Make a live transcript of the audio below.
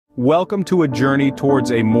Welcome to a journey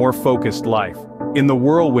towards a more focused life. In the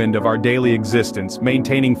whirlwind of our daily existence,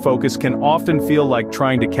 maintaining focus can often feel like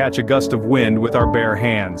trying to catch a gust of wind with our bare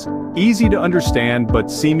hands. Easy to understand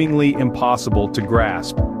but seemingly impossible to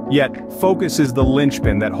grasp. Yet, focus is the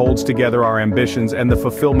linchpin that holds together our ambitions and the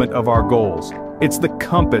fulfillment of our goals. It's the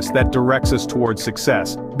compass that directs us towards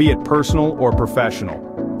success, be it personal or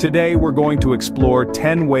professional. Today we're going to explore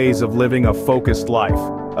 10 ways of living a focused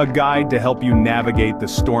life. A guide to help you navigate the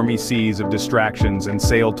stormy seas of distractions and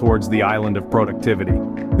sail towards the island of productivity.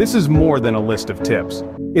 This is more than a list of tips.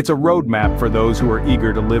 It's a roadmap for those who are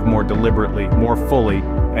eager to live more deliberately, more fully,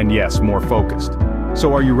 and yes, more focused.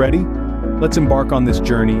 So are you ready? Let's embark on this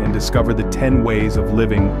journey and discover the 10 ways of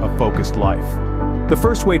living a focused life. The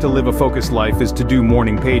first way to live a focused life is to do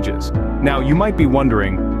morning pages. Now, you might be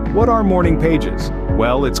wondering, what are morning pages?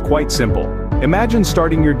 Well, it's quite simple. Imagine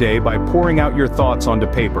starting your day by pouring out your thoughts onto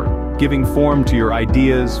paper, giving form to your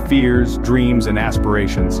ideas, fears, dreams, and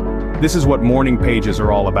aspirations. This is what morning pages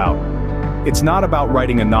are all about. It's not about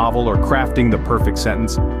writing a novel or crafting the perfect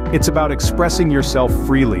sentence. It's about expressing yourself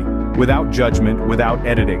freely, without judgment, without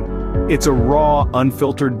editing. It's a raw,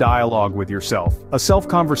 unfiltered dialogue with yourself, a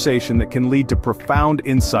self-conversation that can lead to profound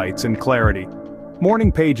insights and clarity.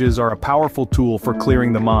 Morning pages are a powerful tool for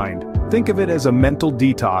clearing the mind. Think of it as a mental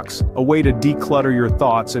detox, a way to declutter your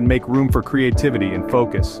thoughts and make room for creativity and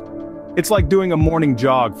focus. It's like doing a morning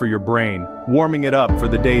jog for your brain, warming it up for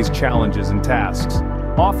the day's challenges and tasks.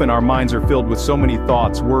 Often our minds are filled with so many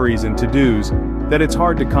thoughts, worries, and to-dos that it's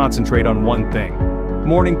hard to concentrate on one thing.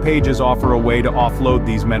 Morning pages offer a way to offload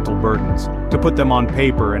these mental burdens, to put them on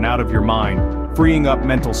paper and out of your mind, freeing up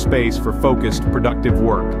mental space for focused, productive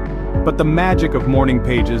work. But the magic of morning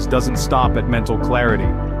pages doesn't stop at mental clarity.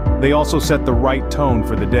 They also set the right tone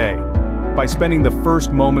for the day. By spending the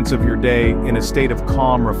first moments of your day in a state of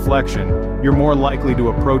calm reflection, you're more likely to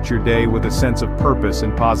approach your day with a sense of purpose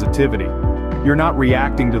and positivity. You're not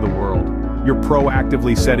reacting to the world. You're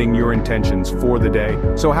proactively setting your intentions for the day.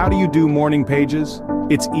 So how do you do morning pages?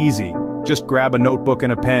 It's easy. Just grab a notebook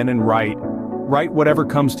and a pen and write. Write whatever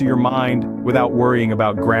comes to your mind without worrying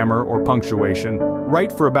about grammar or punctuation.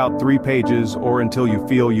 Write for about 3 pages or until you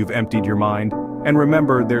feel you've emptied your mind. And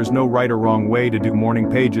remember, there's no right or wrong way to do morning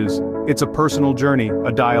pages. It's a personal journey,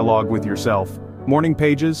 a dialogue with yourself. Morning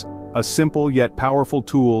pages, a simple yet powerful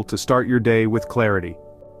tool to start your day with clarity.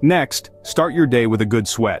 Next, start your day with a good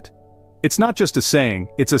sweat. It's not just a saying,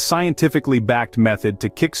 it's a scientifically backed method to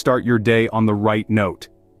kickstart your day on the right note.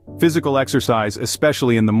 Physical exercise,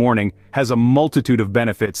 especially in the morning, has a multitude of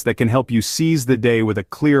benefits that can help you seize the day with a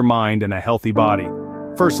clear mind and a healthy body.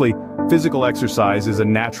 Firstly, physical exercise is a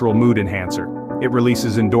natural mood enhancer. It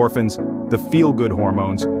releases endorphins, the feel-good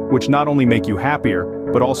hormones, which not only make you happier,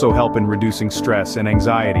 but also help in reducing stress and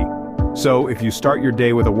anxiety. So, if you start your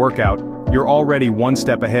day with a workout, you're already one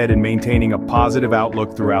step ahead in maintaining a positive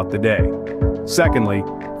outlook throughout the day. Secondly,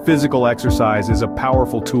 physical exercise is a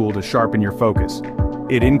powerful tool to sharpen your focus.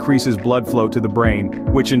 It increases blood flow to the brain,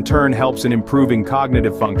 which in turn helps in improving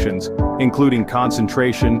cognitive functions, including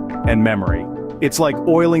concentration and memory. It's like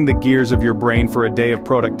oiling the gears of your brain for a day of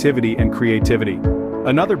productivity and creativity.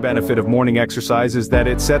 Another benefit of morning exercise is that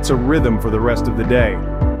it sets a rhythm for the rest of the day.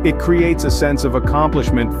 It creates a sense of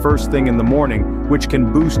accomplishment first thing in the morning, which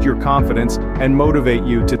can boost your confidence and motivate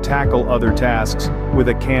you to tackle other tasks with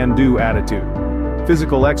a can-do attitude.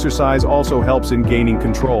 Physical exercise also helps in gaining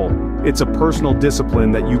control. It's a personal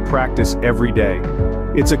discipline that you practice every day.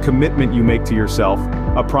 It's a commitment you make to yourself,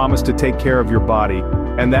 a promise to take care of your body,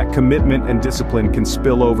 and that commitment and discipline can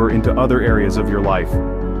spill over into other areas of your life.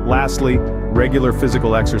 Lastly, regular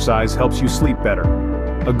physical exercise helps you sleep better.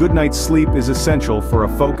 A good night's sleep is essential for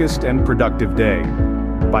a focused and productive day.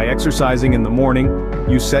 By exercising in the morning,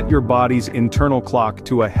 you set your body's internal clock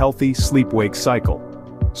to a healthy sleep-wake cycle.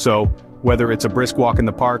 So, whether it's a brisk walk in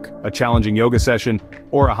the park, a challenging yoga session,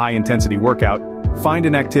 or a high-intensity workout, find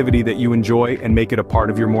an activity that you enjoy and make it a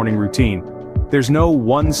part of your morning routine. There's no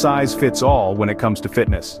one-size-fits-all when it comes to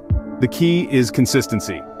fitness. The key is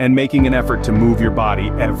consistency and making an effort to move your body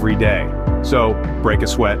every day. So, break a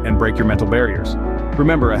sweat and break your mental barriers.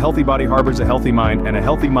 Remember, a healthy body harbors a healthy mind, and a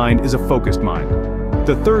healthy mind is a focused mind.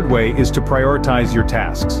 The third way is to prioritize your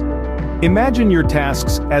tasks. Imagine your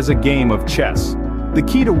tasks as a game of chess. The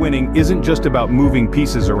key to winning isn't just about moving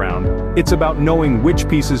pieces around, it's about knowing which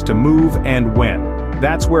pieces to move and when.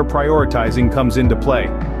 That's where prioritizing comes into play.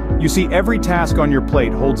 You see, every task on your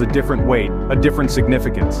plate holds a different weight, a different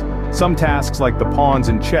significance. Some tasks, like the pawns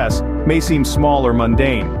in chess, may seem small or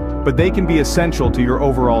mundane, but they can be essential to your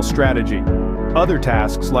overall strategy. Other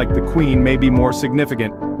tasks, like the queen, may be more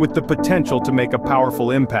significant, with the potential to make a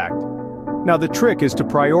powerful impact. Now the trick is to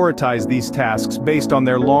prioritize these tasks based on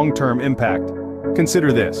their long-term impact.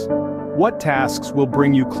 Consider this. What tasks will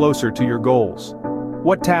bring you closer to your goals?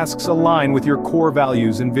 What tasks align with your core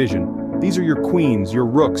values and vision? These are your queens, your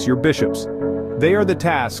rooks, your bishops. They are the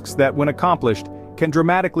tasks that, when accomplished, can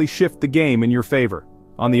dramatically shift the game in your favor.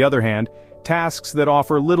 On the other hand, tasks that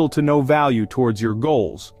offer little to no value towards your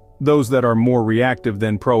goals, those that are more reactive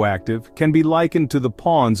than proactive, can be likened to the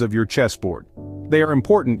pawns of your chessboard. They are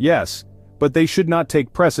important, yes, but they should not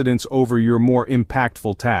take precedence over your more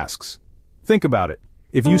impactful tasks. Think about it.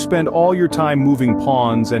 If you spend all your time moving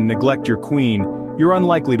pawns and neglect your queen, you're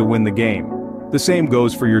unlikely to win the game. The same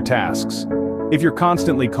goes for your tasks. If you're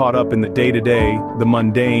constantly caught up in the day-to-day, the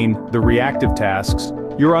mundane, the reactive tasks,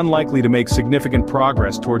 you're unlikely to make significant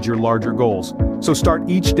progress towards your larger goals. So start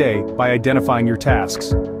each day by identifying your tasks.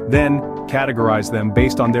 Then, categorize them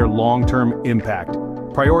based on their long-term impact.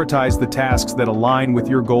 Prioritize the tasks that align with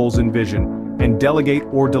your goals and vision, and delegate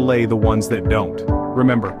or delay the ones that don't.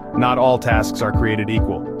 Remember, not all tasks are created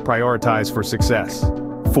equal. Prioritize for success.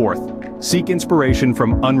 Fourth, seek inspiration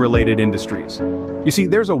from unrelated industries. You see,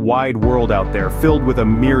 there's a wide world out there filled with a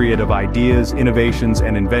myriad of ideas, innovations,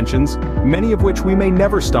 and inventions, many of which we may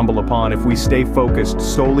never stumble upon if we stay focused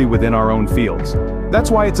solely within our own fields.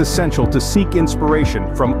 That's why it's essential to seek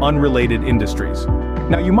inspiration from unrelated industries.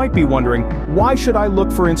 Now you might be wondering, why should I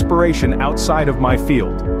look for inspiration outside of my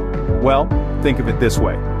field? Well, think of it this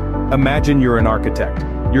way. Imagine you're an architect.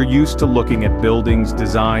 You're used to looking at buildings,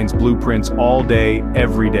 designs, blueprints all day,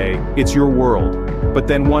 every day. It's your world. But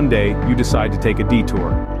then one day, you decide to take a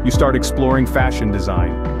detour. You start exploring fashion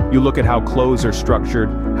design. You look at how clothes are structured,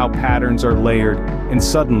 how patterns are layered, and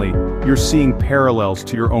suddenly, you're seeing parallels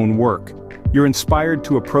to your own work. You're inspired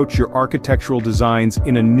to approach your architectural designs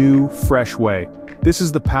in a new, fresh way. This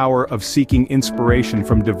is the power of seeking inspiration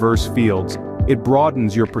from diverse fields. It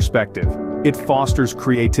broadens your perspective. It fosters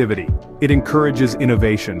creativity. It encourages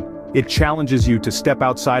innovation. It challenges you to step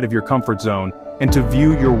outside of your comfort zone and to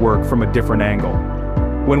view your work from a different angle.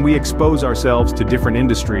 When we expose ourselves to different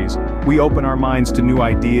industries, we open our minds to new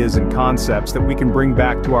ideas and concepts that we can bring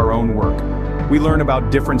back to our own work. We learn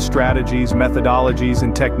about different strategies, methodologies,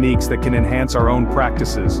 and techniques that can enhance our own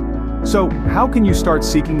practices. So, how can you start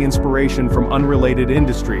seeking inspiration from unrelated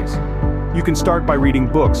industries? You can start by reading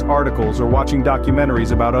books, articles, or watching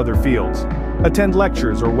documentaries about other fields. Attend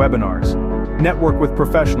lectures or webinars. Network with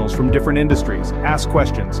professionals from different industries, ask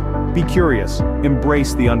questions, be curious,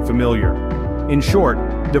 embrace the unfamiliar. In short,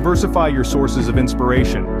 diversify your sources of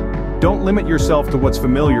inspiration. Don't limit yourself to what's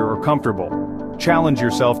familiar or comfortable. Challenge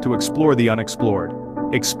yourself to explore the unexplored.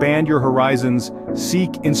 Expand your horizons, seek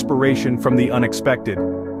inspiration from the unexpected.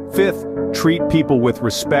 Fifth, treat people with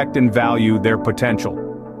respect and value their potential.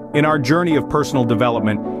 In our journey of personal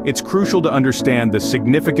development, it's crucial to understand the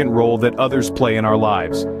significant role that others play in our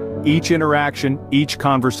lives. Each interaction, each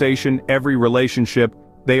conversation, every relationship,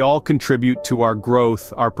 they all contribute to our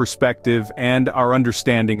growth, our perspective, and our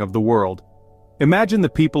understanding of the world. Imagine the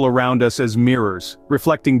people around us as mirrors,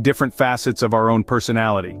 reflecting different facets of our own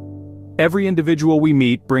personality. Every individual we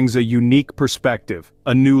meet brings a unique perspective,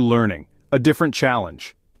 a new learning, a different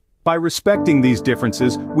challenge. By respecting these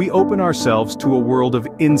differences, we open ourselves to a world of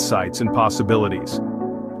insights and possibilities.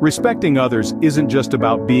 Respecting others isn't just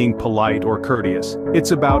about being polite or courteous.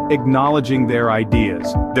 It's about acknowledging their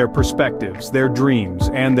ideas, their perspectives, their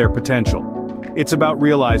dreams, and their potential. It's about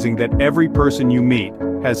realizing that every person you meet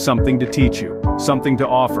has something to teach you, something to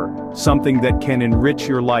offer, something that can enrich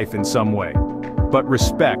your life in some way. But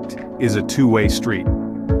respect is a two-way street.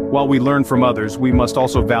 While we learn from others, we must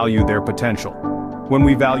also value their potential. When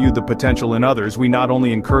we value the potential in others, we not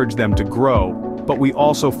only encourage them to grow, but we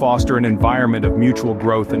also foster an environment of mutual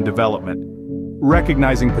growth and development.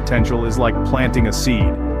 Recognizing potential is like planting a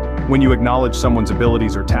seed. When you acknowledge someone's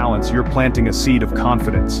abilities or talents, you're planting a seed of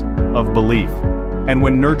confidence, of belief. And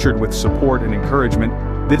when nurtured with support and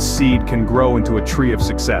encouragement, this seed can grow into a tree of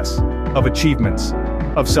success, of achievements,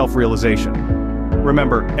 of self-realization.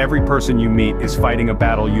 Remember, every person you meet is fighting a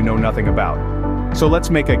battle you know nothing about. So let's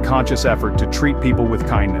make a conscious effort to treat people with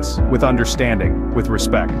kindness, with understanding, with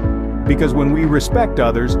respect. Because when we respect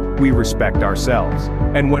others, we respect ourselves.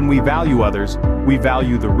 And when we value others, we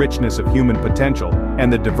value the richness of human potential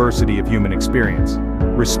and the diversity of human experience.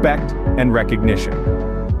 Respect and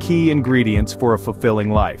recognition. Key ingredients for a fulfilling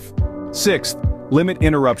life. Sixth, limit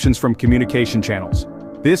interruptions from communication channels.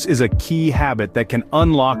 This is a key habit that can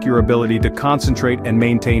unlock your ability to concentrate and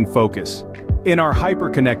maintain focus. In our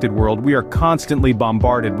hyper-connected world, we are constantly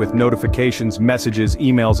bombarded with notifications, messages,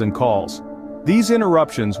 emails, and calls. These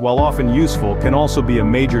interruptions, while often useful, can also be a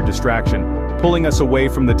major distraction, pulling us away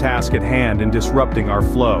from the task at hand and disrupting our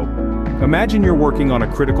flow. Imagine you're working on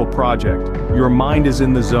a critical project, your mind is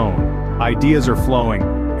in the zone, ideas are flowing,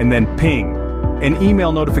 and then ping! An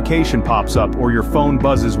email notification pops up or your phone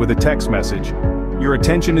buzzes with a text message. Your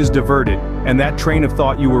attention is diverted, and that train of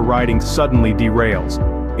thought you were riding suddenly derails.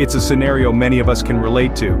 It's a scenario many of us can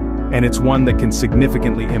relate to, and it's one that can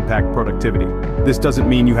significantly impact productivity. This doesn't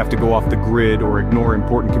mean you have to go off the grid or ignore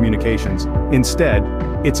important communications. Instead,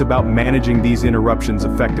 it's about managing these interruptions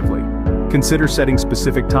effectively. Consider setting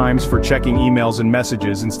specific times for checking emails and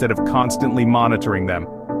messages instead of constantly monitoring them.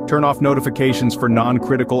 Turn off notifications for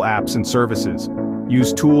non-critical apps and services.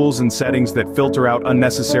 Use tools and settings that filter out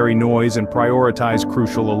unnecessary noise and prioritize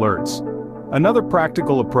crucial alerts. Another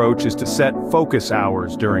practical approach is to set focus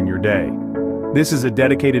hours during your day. This is a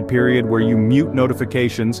dedicated period where you mute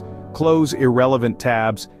notifications, close irrelevant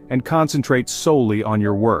tabs, and concentrate solely on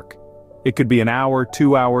your work. It could be an hour,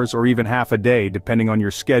 2 hours, or even half a day depending on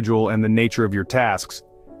your schedule and the nature of your tasks.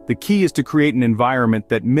 The key is to create an environment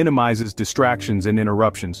that minimizes distractions and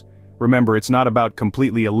interruptions. Remember, it's not about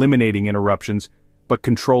completely eliminating interruptions, but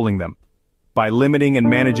controlling them. By limiting and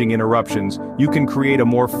managing interruptions, you can create a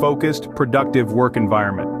more focused, productive work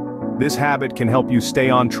environment. This habit can help you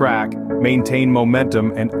stay on track, maintain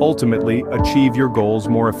momentum, and ultimately achieve your goals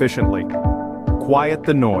more efficiently. Quiet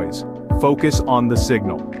the noise. Focus on the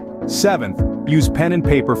signal. 7th, use pen and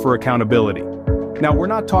paper for accountability. Now, we're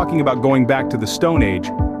not talking about going back to the Stone Age,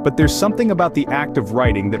 but there's something about the act of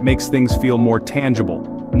writing that makes things feel more tangible,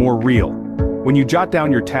 more real. When you jot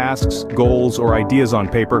down your tasks, goals, or ideas on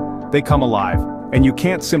paper, they come alive, and you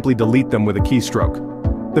can't simply delete them with a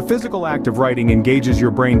keystroke. The physical act of writing engages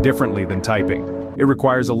your brain differently than typing. It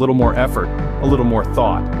requires a little more effort, a little more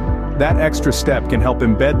thought. That extra step can help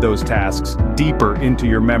embed those tasks deeper into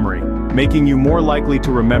your memory, making you more likely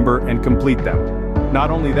to remember and complete them. Not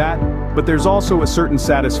only that, but there's also a certain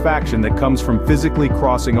satisfaction that comes from physically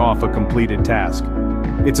crossing off a completed task.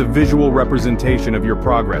 It's a visual representation of your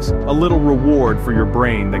progress, a little reward for your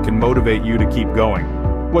brain that can motivate you to keep going.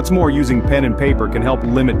 What's more, using pen and paper can help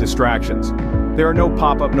limit distractions. There are no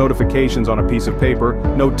pop-up notifications on a piece of paper,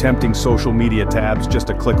 no tempting social media tabs just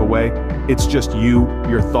a click away. It's just you,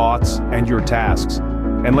 your thoughts, and your tasks.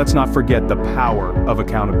 And let's not forget the power of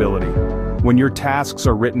accountability. When your tasks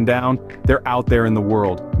are written down, they're out there in the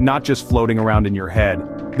world, not just floating around in your head.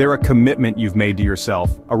 They're a commitment you've made to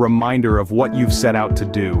yourself, a reminder of what you've set out to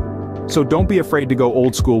do. So don't be afraid to go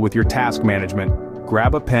old school with your task management.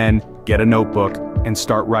 Grab a pen, get a notebook, and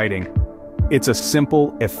start writing. It's a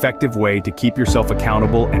simple, effective way to keep yourself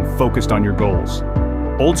accountable and focused on your goals.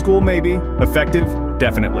 Old school maybe, effective,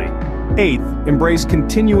 definitely. 8th, embrace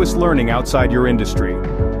continuous learning outside your industry.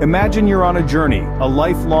 Imagine you're on a journey, a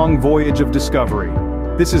lifelong voyage of discovery.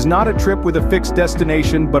 This is not a trip with a fixed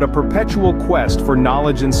destination, but a perpetual quest for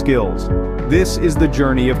knowledge and skills. This is the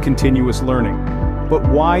journey of continuous learning. But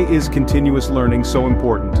why is continuous learning so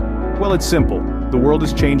important? Well, it's simple. The world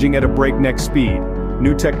is changing at a breakneck speed.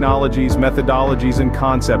 New technologies, methodologies, and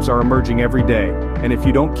concepts are emerging every day, and if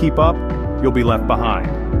you don't keep up, you'll be left behind.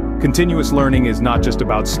 Continuous learning is not just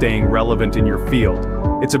about staying relevant in your field.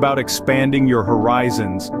 It's about expanding your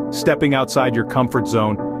horizons, stepping outside your comfort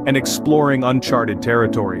zone, and exploring uncharted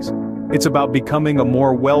territories. It's about becoming a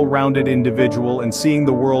more well-rounded individual and seeing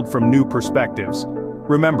the world from new perspectives.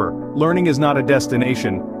 Remember, learning is not a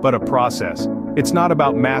destination, but a process. It's not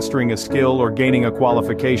about mastering a skill or gaining a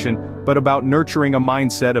qualification, but about nurturing a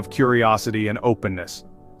mindset of curiosity and openness.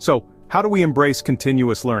 So, how do we embrace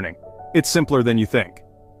continuous learning? It's simpler than you think.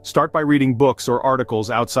 Start by reading books or articles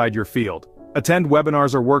outside your field. Attend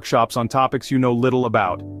webinars or workshops on topics you know little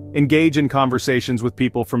about. Engage in conversations with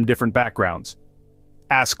people from different backgrounds.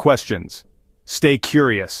 Ask questions. Stay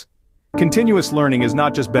curious. Continuous learning is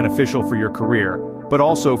not just beneficial for your career, but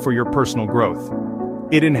also for your personal growth.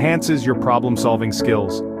 It enhances your problem-solving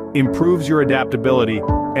skills, improves your adaptability,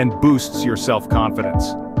 and boosts your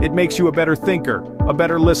self-confidence. It makes you a better thinker, a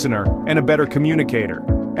better listener, and a better communicator.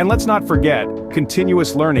 And let's not forget,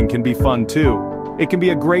 continuous learning can be fun too. It can be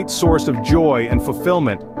a great source of joy and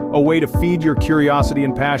fulfillment, a way to feed your curiosity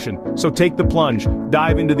and passion. So take the plunge,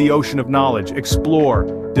 dive into the ocean of knowledge,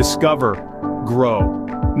 explore, discover, grow.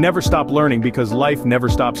 Never stop learning because life never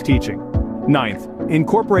stops teaching. 9th,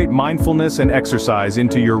 incorporate mindfulness and exercise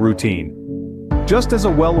into your routine. Just as a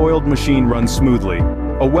well-oiled machine runs smoothly,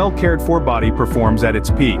 a well-cared-for body performs at its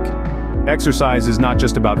peak. Exercise is not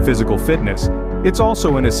just about physical fitness, it's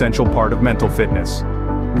also an essential part of mental fitness.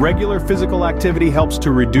 Regular physical activity helps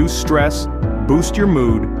to reduce stress, boost your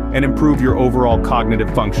mood, and improve your overall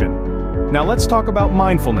cognitive function. Now let's talk about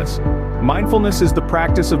mindfulness. Mindfulness is the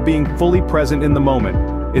practice of being fully present in the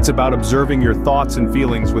moment. It's about observing your thoughts and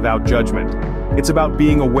feelings without judgment. It's about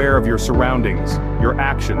being aware of your surroundings, your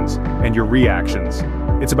actions, and your reactions.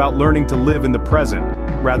 It's about learning to live in the present,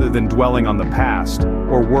 rather than dwelling on the past,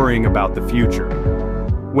 or worrying about the future.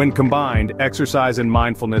 When combined, exercise and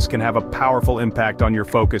mindfulness can have a powerful impact on your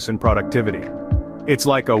focus and productivity. It's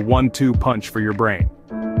like a 1-2 punch for your brain.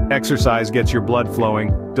 Exercise gets your blood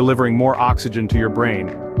flowing, delivering more oxygen to your brain,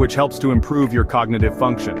 which helps to improve your cognitive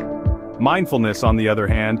function. Mindfulness, on the other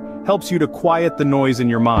hand, helps you to quiet the noise in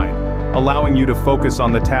your mind, allowing you to focus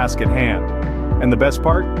on the task at hand. And the best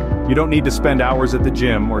part? You don't need to spend hours at the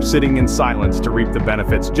gym or sitting in silence to reap the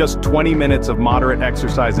benefits. Just 20 minutes of moderate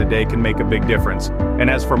exercise a day can make a big difference. And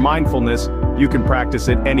as for mindfulness, you can practice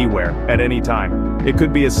it anywhere, at any time. It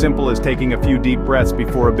could be as simple as taking a few deep breaths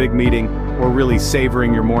before a big meeting, or really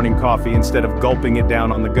savoring your morning coffee instead of gulping it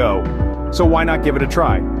down on the go. So why not give it a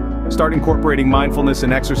try? Start incorporating mindfulness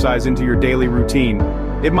and exercise into your daily routine.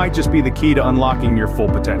 It might just be the key to unlocking your full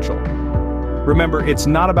potential. Remember, it's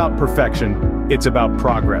not about perfection, it's about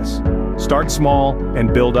progress. Start small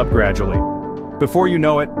and build up gradually. Before you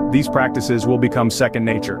know it, these practices will become second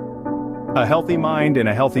nature. A healthy mind and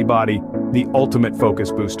a healthy body, the ultimate focus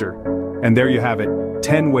booster. And there you have it,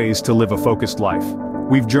 10 ways to live a focused life.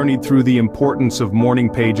 We've journeyed through the importance of morning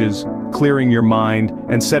pages, clearing your mind,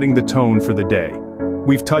 and setting the tone for the day.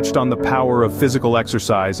 We've touched on the power of physical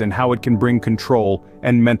exercise and how it can bring control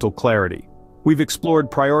and mental clarity. We've explored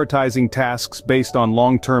prioritizing tasks based on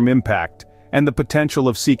long-term impact and the potential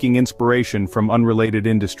of seeking inspiration from unrelated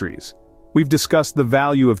industries. We've discussed the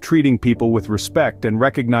value of treating people with respect and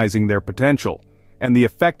recognizing their potential, and the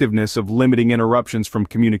effectiveness of limiting interruptions from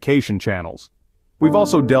communication channels. We've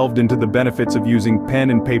also delved into the benefits of using pen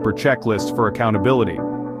and paper checklists for accountability,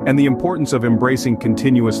 and the importance of embracing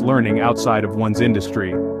continuous learning outside of one's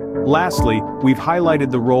industry. Lastly, we've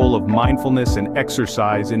highlighted the role of mindfulness and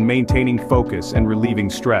exercise in maintaining focus and relieving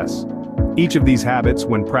stress. Each of these habits,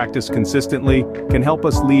 when practiced consistently, can help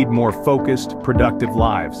us lead more focused, productive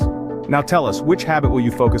lives. Now tell us, which habit will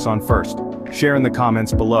you focus on first? Share in the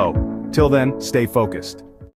comments below. Till then, stay focused.